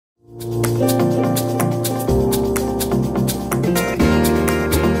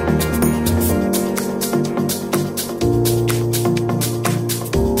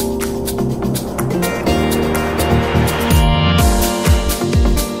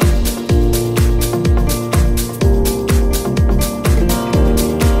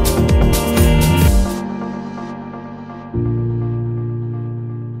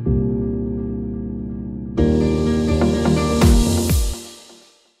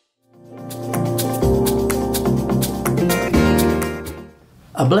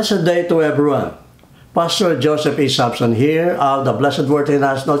A blessed day to everyone. Pastor Joseph E. SAMSON here of the Blessed Word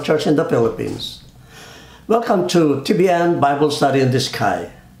International Church in the Philippines. Welcome to TBN Bible Study in the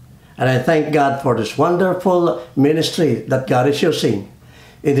Sky. And I thank God for this wonderful ministry that God is using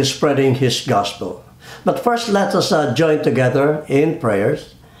in spreading His gospel. But first, let us join together in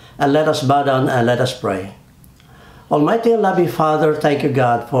prayers, and let us bow down and let us pray. Almighty and loving Father, thank you,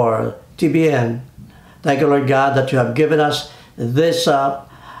 God, for TBN. Thank you, Lord God, that you have given us this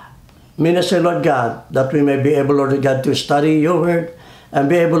ministry, Lord God, that we may be able, Lord God, to study your word and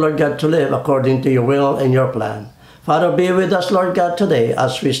be able, Lord God, to live according to your will and your plan. Father, be with us, Lord God, today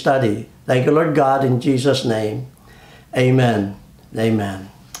as we study. Thank you, Lord God, in Jesus' name. Amen. Amen.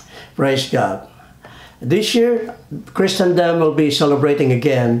 Praise God. This year, Christendom will be celebrating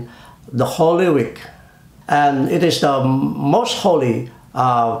again the Holy Week. And it is the most holy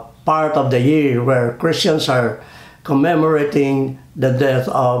part of the year where Christians are commemorating the death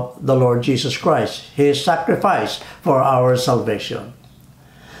of the Lord Jesus Christ, His sacrifice for our salvation.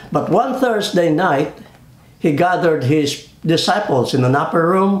 But one Thursday night, He gathered His disciples in an upper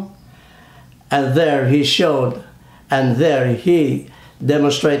room, and there He showed, and there He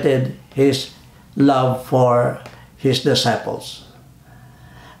demonstrated His love for His disciples.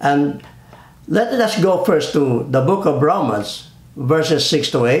 And let us go first to the book of Romans, verses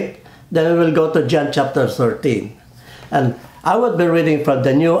 6 to 8. Then we will go to John chapter 13. And I will be reading from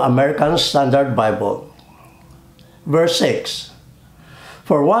the New American Standard Bible. Verse 6.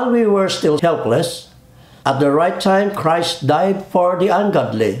 For while we were still helpless, at the right time Christ died for the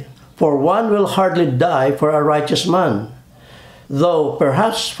ungodly. For one will hardly die for a righteous man, though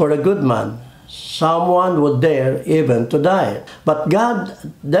perhaps for a good man someone would dare even to die. But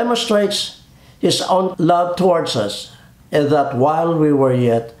God demonstrates His own love towards us, and that while we were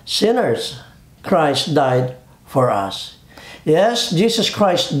yet sinners, Christ died for us. Yes, Jesus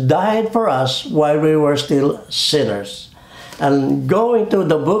Christ died for us while we were still sinners. And going to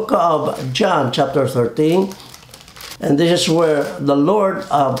the book of John chapter 13, and this is where the Lord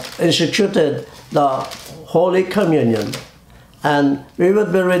instituted the Holy Communion. And we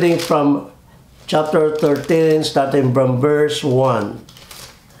will be reading from chapter 13, starting from verse 1.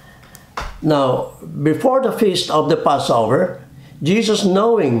 Now, before the feast of the Passover, Jesus,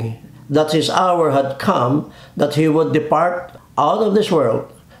 knowing that His hour had come, that He would depart out of this world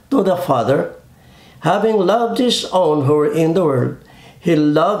to the Father, having loved His own who were in the world, He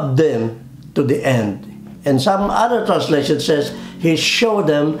loved them to the end. And some other translation says, He showed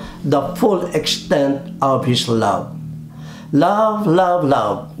them the full extent of His love. Love, love,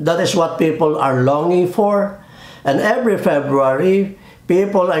 love. That is what people are longing for. And every February,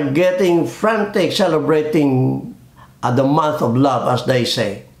 people are getting frantic, celebrating the month of love, as they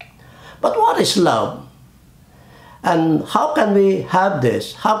say. But what is love? And how can we have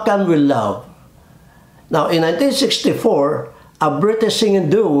this? How can we love? Now, in 1964, a British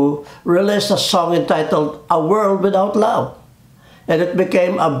singing duo released a song entitled A World Without Love, and it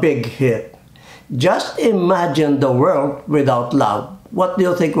became a big hit. Just imagine the world without love. What do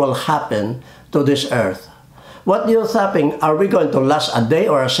you think will happen to this earth? What do you think? Are we going to last a day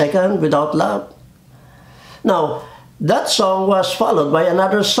or a second without love? Now, that song was followed by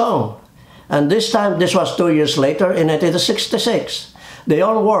another song. And this time, this was 2 years later, in 1966.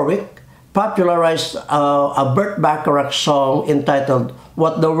 Dionne Warwick popularized a Burt Bacharach song entitled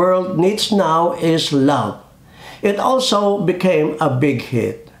What the World Needs Now is Love. It also became a big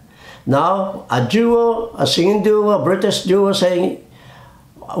hit. Now, a duo, a singing duo, a British duo saying,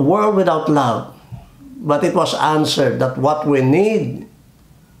 a world without love. But it was answered that what we need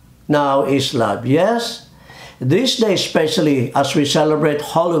now is love. Yes, this day, especially as we celebrate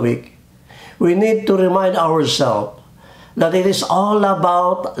Holy Week, we need to remind ourselves that it is all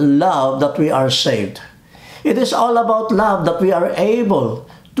about love that we are saved. It is all about love that we are able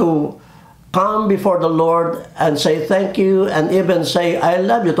to come before the Lord and say thank you, and even say I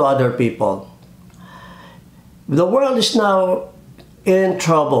love you to other people. The world is now in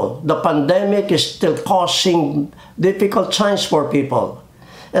trouble. The pandemic is still causing difficult times for people.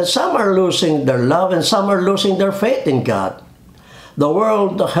 And some are losing their love, and some are losing their faith in God. The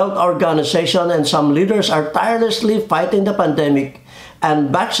World Health Organization and some leaders are tirelessly fighting the pandemic,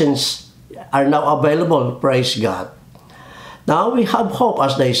 and vaccines are now available, praise God. Now we have hope,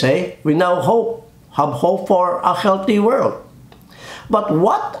 as they say. We now have hope for a healthy world. But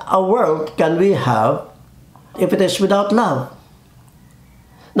what a world can we have if it is without love?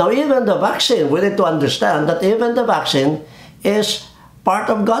 Now, even the vaccine, we need to understand that even the vaccine is part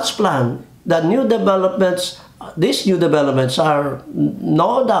of God's plan. The new developments, these new developments are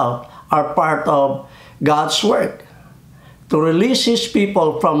no doubt are part of God's work. to release His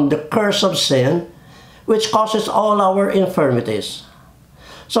people from the curse of sin, which causes all our infirmities.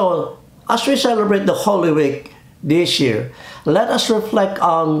 So, as we celebrate the Holy Week this year, let us reflect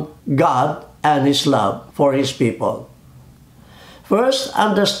on God and His love for His people. First,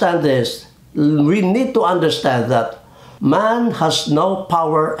 understand this. We need to understand that man has no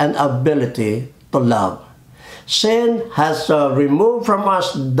power and ability to love. Sin has removed from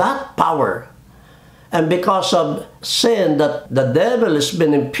us that power. And because of sin that the devil has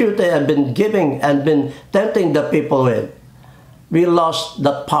been imputed and been giving and been tempting the people with, we lost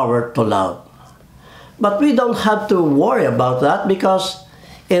that power to love. But we don't have to worry about that, because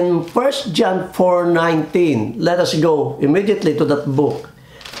in 1 John 4:19, let us go immediately to that book.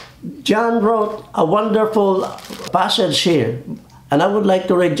 John wrote a wonderful passage here, and I would like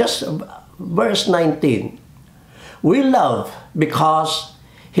to read just verse 19. We love because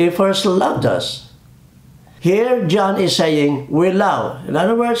He first loved us. Here John is saying we love. In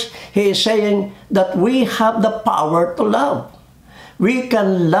other words, he is saying that we have the power to love. We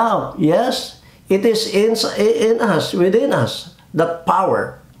can love, yes, it is in us, within us, that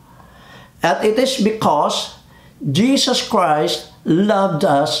power. And it is because Jesus Christ loved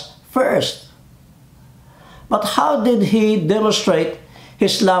us first. But how did He demonstrate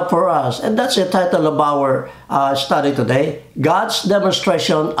His love for us? And that's the title of our study today, God's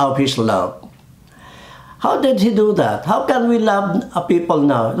demonstration of His love. How did He do that? How can we love people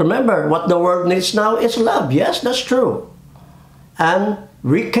now? Remember, what the world needs now is love. Yes, that's true. And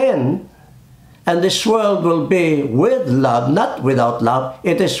we can. And this world will be with love, not without love.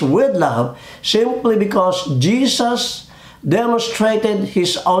 It is with love, simply because Jesus demonstrated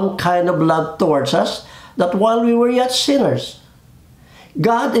His own kind of love towards us, that while we were yet sinners,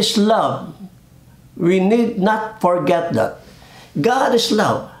 God is love. We need not forget that. God is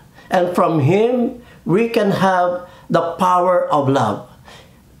love. And from Him, we can have the power of love.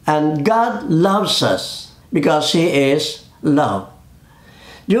 And God loves us because He is love.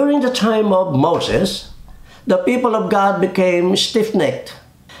 During the time of Moses, the people of God became stiff-necked,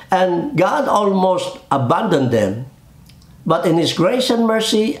 and God almost abandoned them. But in His grace and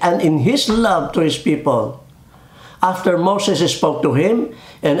mercy and in His love to His people, after Moses spoke to him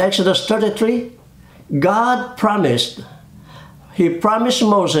in Exodus 33, God promised, He promised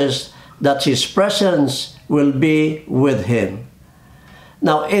Moses that His presence will be with him.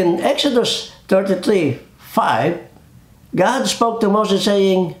 Now in Exodus 33:5, God spoke to Moses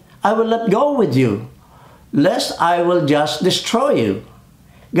saying, I will not go with you, lest I will just destroy you.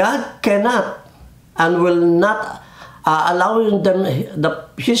 God cannot and will not allow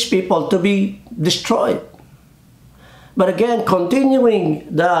His people to be destroyed. But again, continuing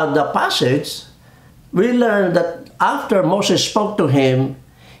the passage, we learn that after Moses spoke to him,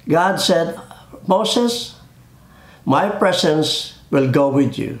 God said, Moses, my presence will go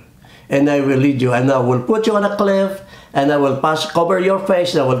with you, and I will lead you, and I will put you on a cliff, and I will cover your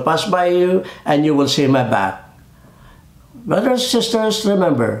face, and I will pass by you, and you will see my back. Brothers and sisters,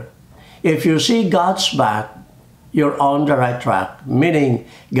 remember, if you see God's back, you're on the right track, meaning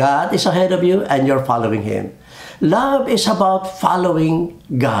God is ahead of you and you're following Him. Love is about following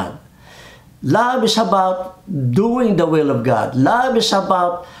God. Love is about doing the will of God. Love is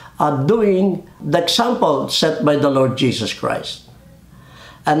about doing the example set by the Lord Jesus Christ.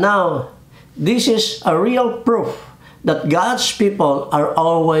 And now, this is a real proof that God's people are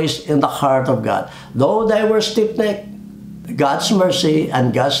always in the heart of God. Though they were stiff-necked, God's mercy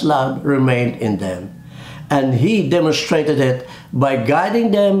and God's love remained in them. And He demonstrated it by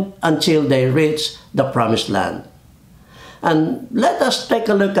guiding them until they reached the promised land. And let us take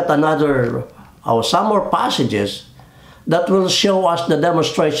a look at some more passages that will show us the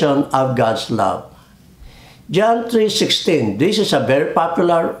demonstration of God's love. John 3:16, this is a very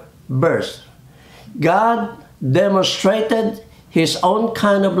popular verse. God demonstrated His own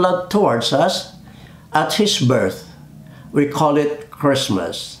kind of love towards us at His birth. We call it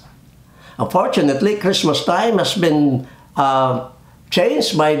Christmas. Unfortunately, Christmas time has been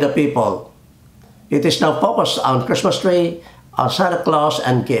changed by the people. It is now focused on Christmas tree, Santa Claus,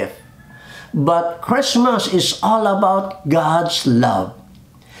 and gift. But Christmas is all about God's love.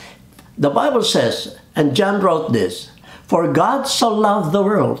 The Bible says, and John wrote this, For God so loved the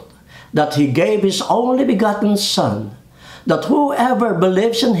world that He gave His only begotten Son, that whoever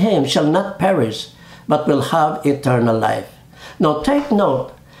believes in Him shall not perish, but will have eternal life. Now take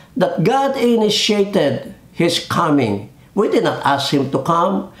note that God initiated His coming. We did not ask Him to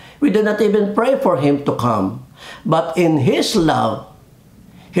come. We did not even pray for Him to come. But in His love,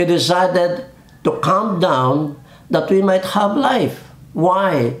 He decided to come down that we might have life.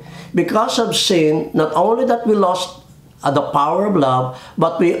 Why? Because of sin, not only that we lost the power of love,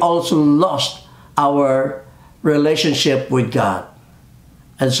 but we also lost our relationship with God.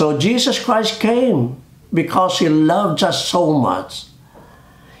 And so Jesus Christ came because He loved us so much.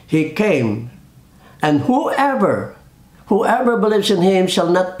 He came, and whoever believes in Him shall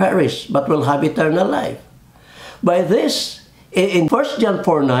not perish, but will have eternal life. By this, in 1 John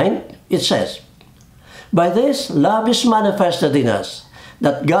 4:9, it says, "By this love is manifested in us,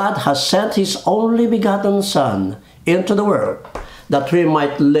 that God has sent His only begotten Son into the world, that we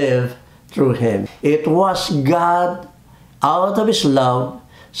might live through Him." It was God, out of His love,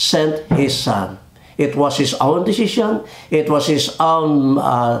 sent His Son. It was His own decision. It was His own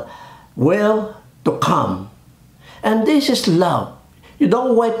will to come. And this is love. You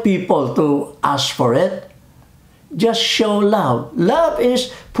don't wait people to ask for it. Just show love. Love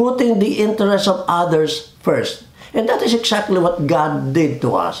is putting the interests of others first. And that is exactly what God did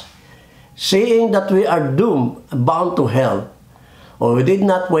to us. Seeing that we are doomed, bound to hell, or He did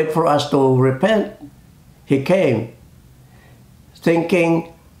not wait for us to repent. He came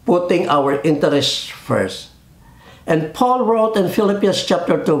putting our interests first. And Paul wrote in Philippians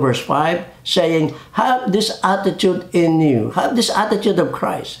chapter 2 verse 5, saying, have this attitude in you, have this attitude of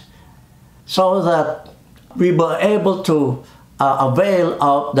Christ, so that we were able to avail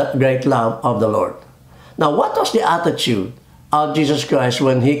of that great love of the Lord. Now, what was the attitude of Jesus Christ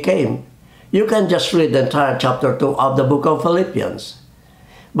when He came? You can just read the entire chapter 2 of the book of Philippians.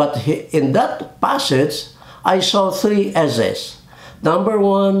 But in that passage, I saw three essays. Number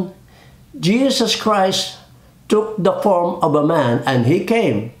one, Jesus Christ took the form of a man and He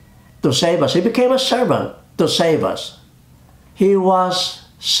came to save us. He became a servant to save us. He was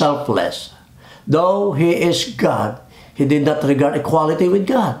selfless. Though He is God, He did not regard equality with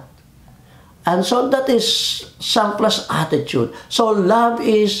God. And so that is selfless attitude. So love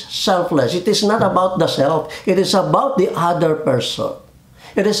is selfless. It is not about the self. It is about the other person.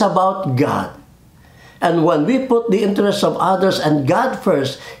 It is about God. And when we put the interests of others and God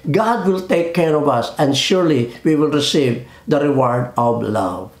first, God will take care of us, and surely we will receive the reward of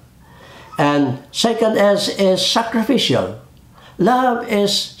love. And second is sacrificial. Love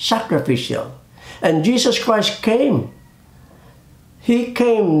is sacrificial. And Jesus Christ came. He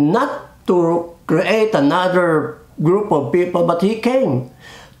came not to create another group of people, but He came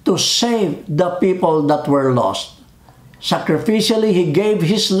to save the people that were lost. Sacrificially, He gave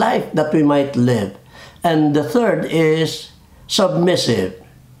His life that we might live. And the third is submissive.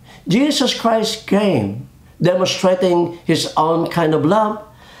 Jesus Christ came demonstrating His own kind of love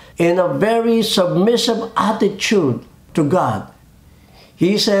in a very submissive attitude to God.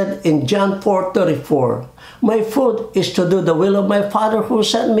 He said in John 4:34, my food is to do the will of my Father who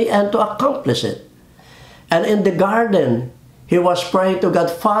sent me and to accomplish it. And in the garden, He was praying to God,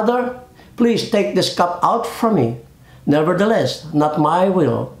 Father, please take this cup out from me. Nevertheless, not my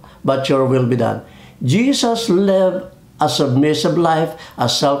will, but your will be done. Jesus lived a submissive life, a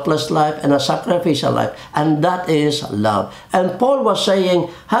selfless life, and a sacrificial life. And that is love. And Paul was saying,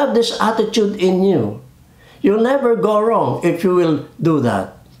 have this attitude in you. You'll never go wrong if you will do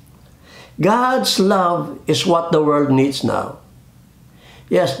that. God's love is what the world needs now.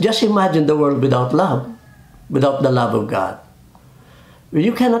 Yes, just imagine the world without love, without the love of God.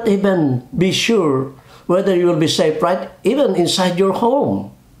 You cannot even be sure whether you will be safe, right? Even inside your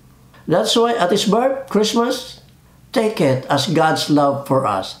home. That's why at His birth, Christmas, take it as God's love for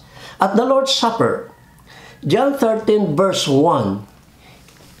us. At the Lord's Supper, John 13 verse 1,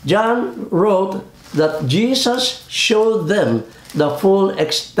 John wrote that Jesus showed them the full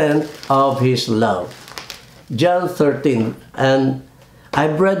extent of His love. John 13, and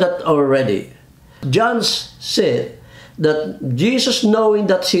I've read that already. John said that Jesus, knowing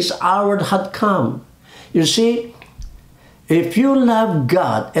that His hour had come. You see, if you love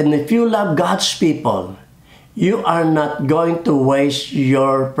God and if you love God's people, you are not going to waste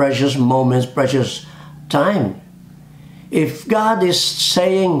your precious moments, precious time. If God is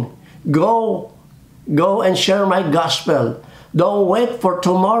saying, go and share my gospel, don't wait for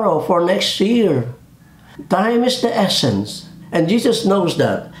tomorrow, for next year. Time is the essence. And Jesus knows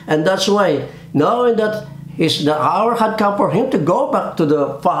that. And that's why, knowing that the hour had come for Him to go back to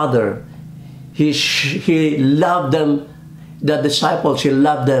the Father, He loved them, the disciples, He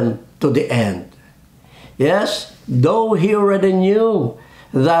loved them to the end. Yes, though He already knew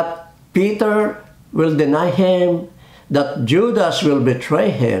that Peter will deny Him, that Judas will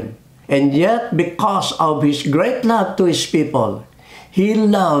betray Him, and yet because of His great love to His people, He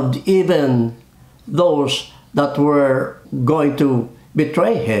loved even those that were going to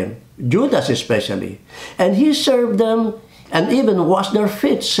betray Him, Judas especially. And He served them and even washed their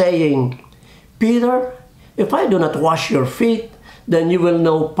feet, saying, Peter, if I do not wash your feet, then you will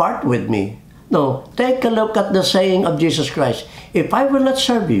no part with me. No, take a look at the saying of Jesus Christ. If I will not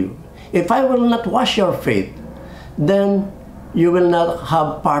serve you, if I will not wash your feet, then you will not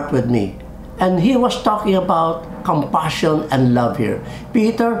have part with me. And he was talking about compassion and love here.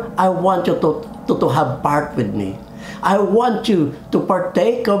 Peter, I want you to have part with me. I want you to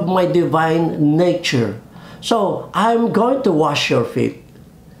partake of my divine nature. So I'm going to wash your feet.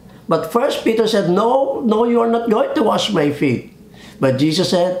 But first Peter said, no, you are not going to wash my feet. But Jesus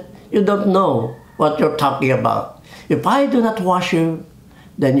said, you don't know what you're talking about. If I do not wash you,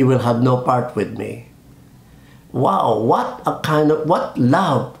 then you will have no part with me. Wow, what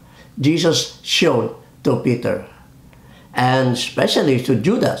love Jesus showed to Peter, and especially to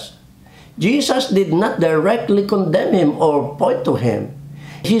Judas. Jesus did not directly condemn him or point to him.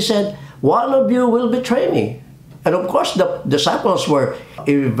 He said, one of you will betray me. And of course, the disciples were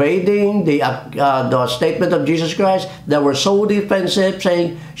evading the statement of Jesus Christ. They were so defensive,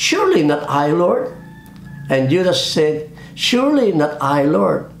 saying, surely not I, Lord. And Judas said, surely not I,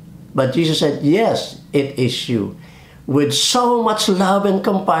 Lord. But Jesus said, yes, it is you. With so much love and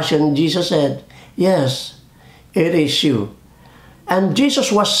compassion, Jesus said, yes, it is you. And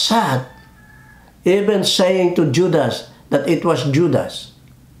Jesus was sad, even saying to Judas that it was Judas,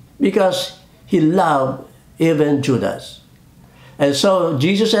 because he loved even Judas. And so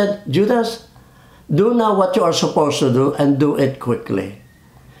Jesus said, Judas, do now what you are supposed to do, and do it quickly.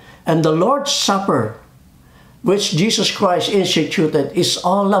 And the Lord's Supper, which Jesus Christ instituted, is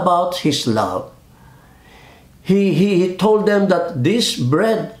all about his love. He told them that this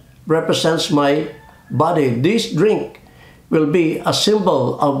bread represents my body. This drink will be a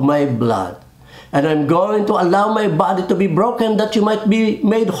symbol of my blood. And I'm going to allow my body to be broken that you might be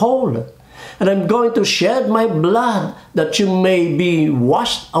made whole. And I'm going to shed my blood that you may be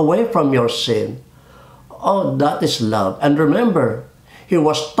washed away from your sin. Oh, that is love. And remember, he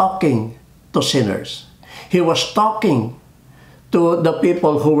was talking to sinners. He was talking to the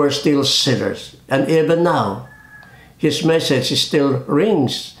people who were still sinners. And even now, his message still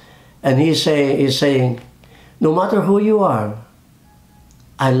rings. And he's saying, no matter who you are,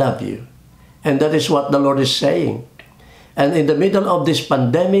 I love you. And that is what the Lord is saying. And in the middle of this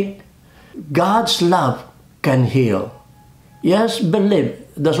pandemic, God's love can heal. Yes, believe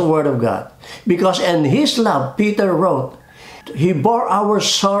the word of God. Because in his love, Peter wrote, he bore our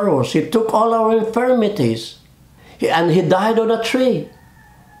sorrows. He took all our infirmities. And he died on a tree.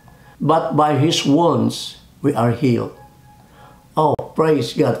 But by his wounds, we are healed. Oh,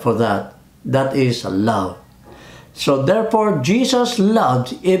 praise God for that. That is love. So therefore, Jesus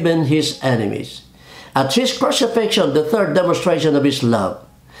loved even his enemies. At his crucifixion, the third demonstration of his love,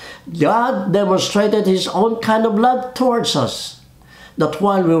 God demonstrated his own kind of love towards us, that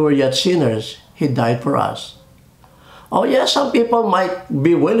while we were yet sinners, he died for us. Oh yes, some people might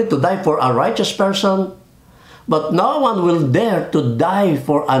be willing to die for a righteous person, but no one will dare to die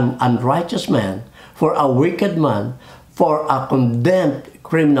for an unrighteous man, for a wicked man, for a condemned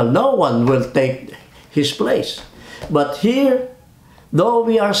criminal. No one will take his place. But here, though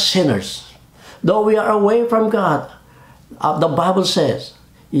we are sinners, though we are away from God, the Bible says,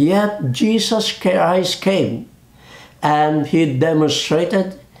 yet Jesus Christ came and he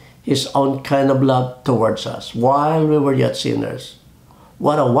demonstrated his own kind of love towards us while we were yet sinners.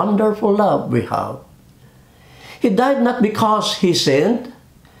 What a wonderful love we have. He died not because he sinned,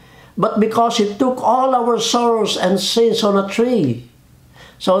 but because he took all our sorrows and sins on a tree,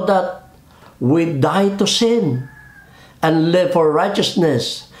 so that we die to sin and live for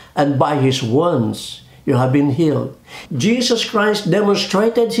righteousness, and by his wounds you have been healed. Jesus Christ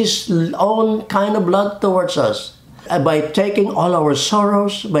demonstrated his own kind of love towards us by taking all our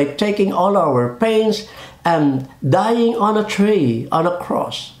sorrows, by taking all our pains, and dying on a tree, on a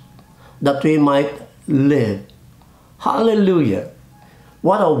cross, that we might live. Hallelujah!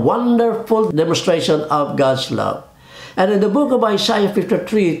 What a wonderful demonstration of God's love. And in the book of Isaiah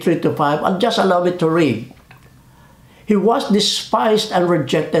 53, 3-5, I'll just allow me to read. He was despised and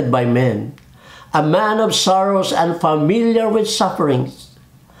rejected by men, a man of sorrows and familiar with sufferings.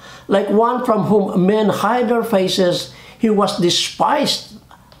 Like one from whom men hide their faces, he was despised,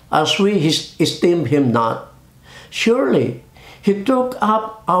 as we esteem him not. Surely he took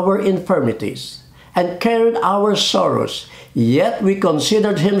up our infirmities and carried our sorrows, yet we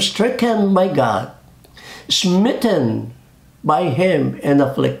considered him stricken by God, smitten by him and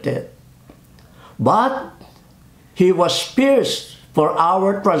afflicted. But he was pierced for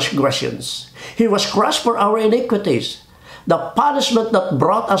our transgressions. He was crushed for our iniquities. The punishment that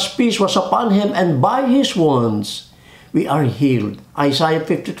brought us peace was upon him, and by his wounds we are healed. Isaiah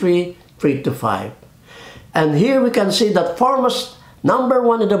 53, 3-5. And here we can see that foremost, number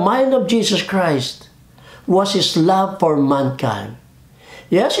one in the mind of Jesus Christ was his love for mankind.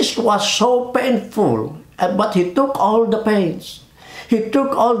 Yes, it was so painful, but he took all the pains. He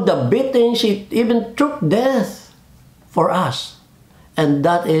took all the beatings. He even took death for us. And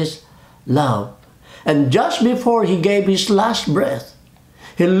that is love. And just before he gave his last breath,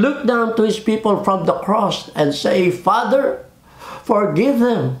 he looked down to his people from the cross and said, Father, forgive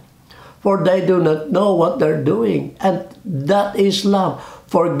them, for they do not know what they're doing. And that is love.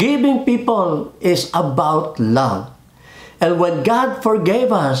 Forgiving people is about love. And when God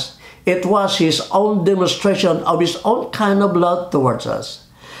forgave us, it was his own demonstration of his own kind of love towards us.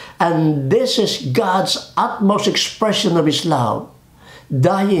 And this is God's utmost expression of his love,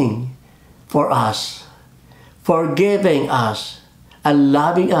 dying for us, forgiving us, and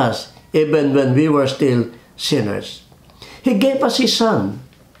loving us even when we were still sinners. He gave us his Son.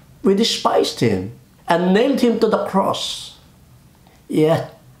 We despised him and nailed him to the cross.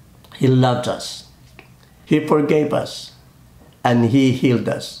 Yet he loved us. He forgave us, and he healed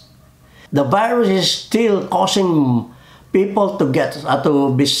us. The virus is still causing people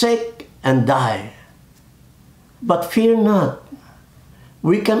to be sick and die. But fear not.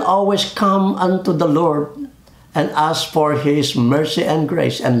 We can always come unto the Lord and ask for his mercy and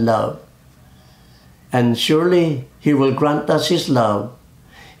grace and love. And surely he will grant us his love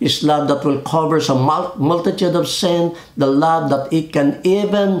that will cover some multitude of sin, the love that it can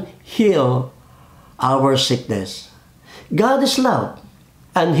even heal our sickness. God is love,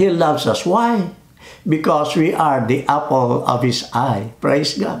 and he loves us. Why? Because we are the apple of his eye.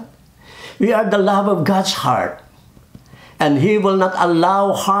 Praise God. We are the love of God's heart, and he will not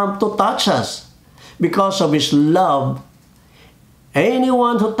allow harm to touch us because of his love.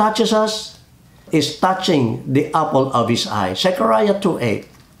 Anyone who touches us is touching the apple of his eye. Zechariah 2:8.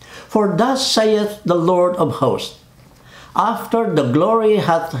 For thus saith the Lord of hosts, after the glory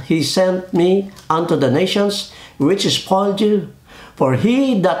hath he sent me unto the nations which spoiled you, for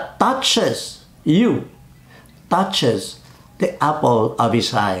he that touches you touches the apple of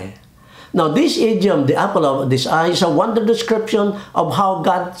his eye. Now this idiom, the apple of his eye, is a wonderful description of how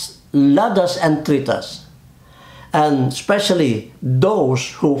God loves us and treats us. And especially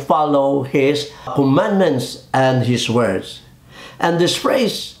those who follow his commandments and his words. And this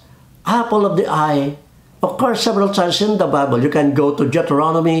phrase, apple of the eye, occurs several times in the Bible. You can go to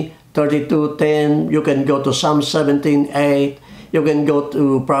Deuteronomy 32:10, you can go to Psalm 17:8, you can go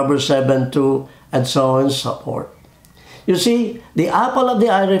to Proverbs 7:2, and so on and so forth. You see, the apple of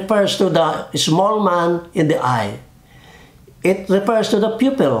the eye refers to the small man in the eye. It refers to the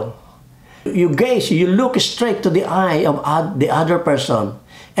pupil. You gaze, you look straight to the eye of the other person,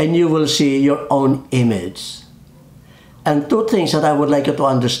 and you will see your own image. And two things that I would like you to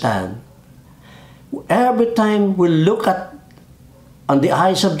understand. Every time we look on the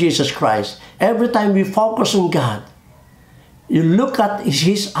eyes of Jesus Christ, every time we focus on God, you look at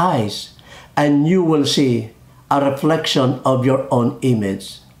his eyes, and you will see a reflection of your own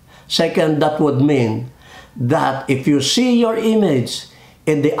image. Second, that would mean that if you see your image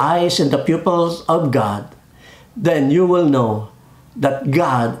in the eyes and the pupils of God, then you will know that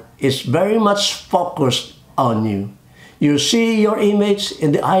God is very much focused on you. You see your image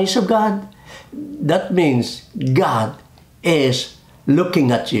in the eyes of God, that means God is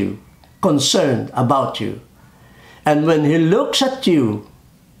looking at you, concerned about you. And when he looks at you,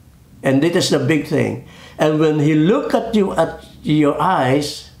 and this is the big thing, and when he looks at you at your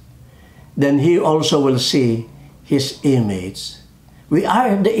eyes, then he also will see his image. We are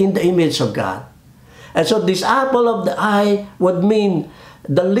in the image of God. And so this apple of the eye would mean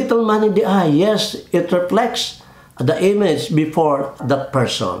the little man in the eye. Yes, it reflects the image before that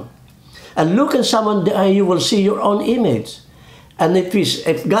person. And look at someone in the eye, you will see your own image. And if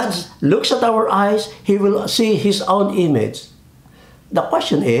God looks at our eyes, he will see his own image. The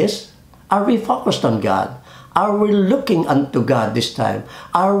question is, are we focused on God? Are we looking unto God this time?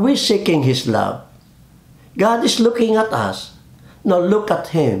 Are we seeking his love? God is looking at us. Now look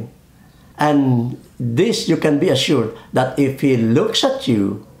at him. And this you can be assured that if he looks at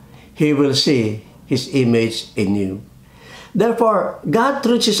you, he will see his image in you. Therefore, God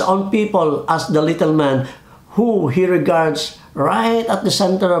treats his own people as the little man who he regards right at the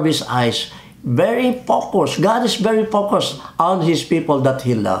center of his eyes. Very focused. God is very focused on his people that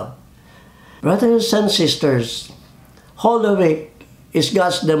he loves. Brothers and sisters, Holy Week is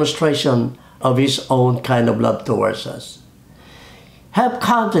God's demonstration of his own kind of love towards us. Have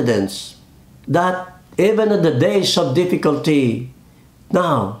confidence that even in the days of difficulty,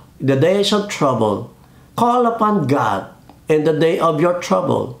 now, in the days of trouble, call upon God in the day of your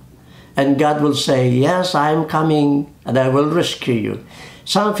trouble, And God will say, yes, I am coming and I will rescue you.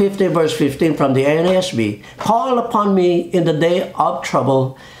 Psalm 50 verse 15 from the NASB, call upon me in the day of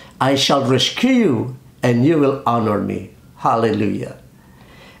trouble. I shall rescue you and you will honor me. Hallelujah.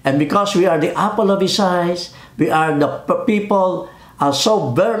 And because we are the apple of His eyes, we are the people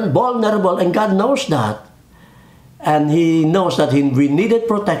so vulnerable, and God knows that. And He knows that we needed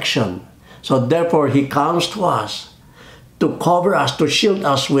protection. So therefore, He comes to us to cover us, to shield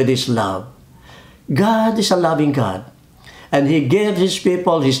us with His love. God is a loving God. And He gives His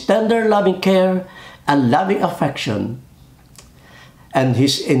people His tender loving care and loving affection. And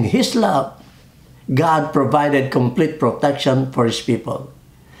in His love, God provided complete protection for His people.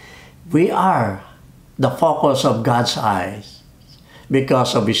 We are the focus of God's eyes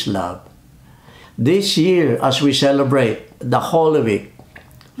because of His love. This year, as we celebrate the Holy Week,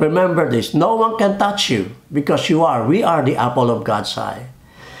 remember this, no one can touch you because we are the apple of God's eye.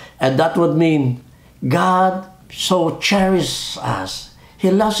 And that would mean God so cherishes us.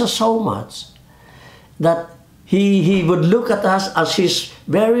 He loves us so much that He would look at us as His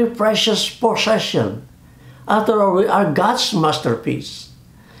very precious possession. After all, we are God's masterpiece.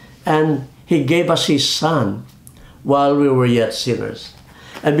 And He gave us His Son while we were yet sinners.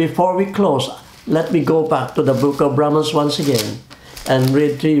 And before we close, let me go back to the book of Romans once again and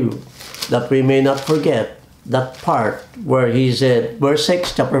read to you that we may not forget that part where He said, verse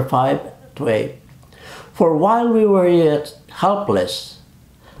 6, chapter 5 to 8. For while we were yet helpless,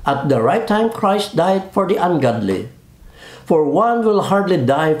 at the right time Christ died for the ungodly. For one will hardly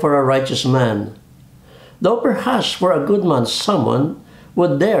die for a righteous man, though perhaps for a good man someone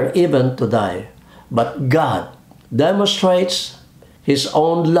would dare even to die. But God demonstrates His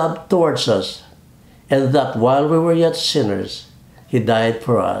own love towards us, and that while we were yet sinners, He died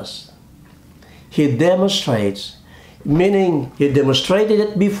for us. He demonstrates, meaning He demonstrated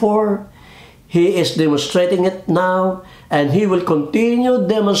it before, He is demonstrating it now, and He will continue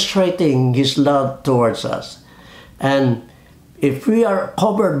demonstrating His love towards us. And if we are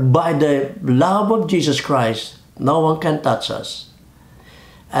covered by the love of Jesus Christ, no one can touch us.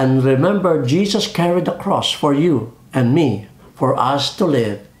 And remember, Jesus carried the cross for you and me, for us to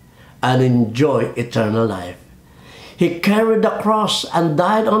live and enjoy eternal life. He carried the cross and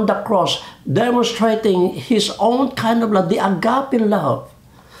died on the cross, demonstrating His own kind of love, the agape love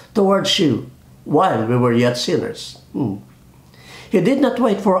towards you while we were yet sinners. He did not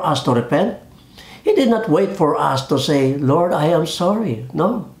wait for us to repent. He did not wait for us to say, Lord, I am sorry.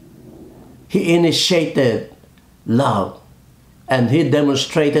 No. He initiated love. And He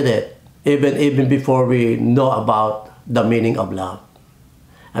demonstrated it even before we know about the meaning of love.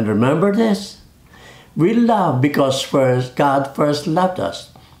 And remember this, we love because God first loved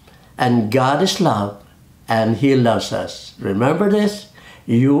us. And God is love, and He loves us. Remember this,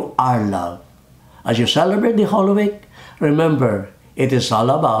 you are love. As you celebrate the Holy Week, remember, it is all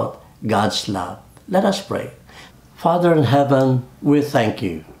about God's love. Let us pray. Father in heaven, we thank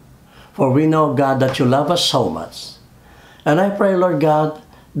You, for we know, God, that You love us so much. And I pray, Lord God,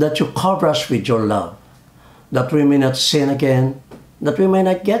 that You cover us with Your love, that we may not sin again, that we may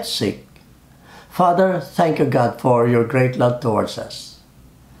not get sick. Father, thank You, God, for Your great love towards us.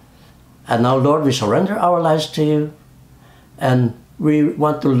 And now, Lord, we surrender our lives to You, and we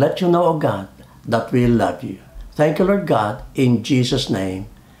want to let You know, oh God, that we love You. Thank You, Lord God, in Jesus' name,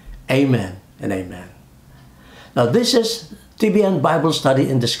 amen and amen. Now, this is TBN Bible Study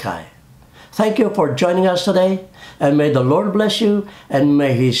in the Sky. Thank you for joining us today, and may the Lord bless you, and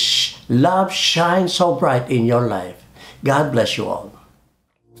may His love shine so bright in your life. God bless you all.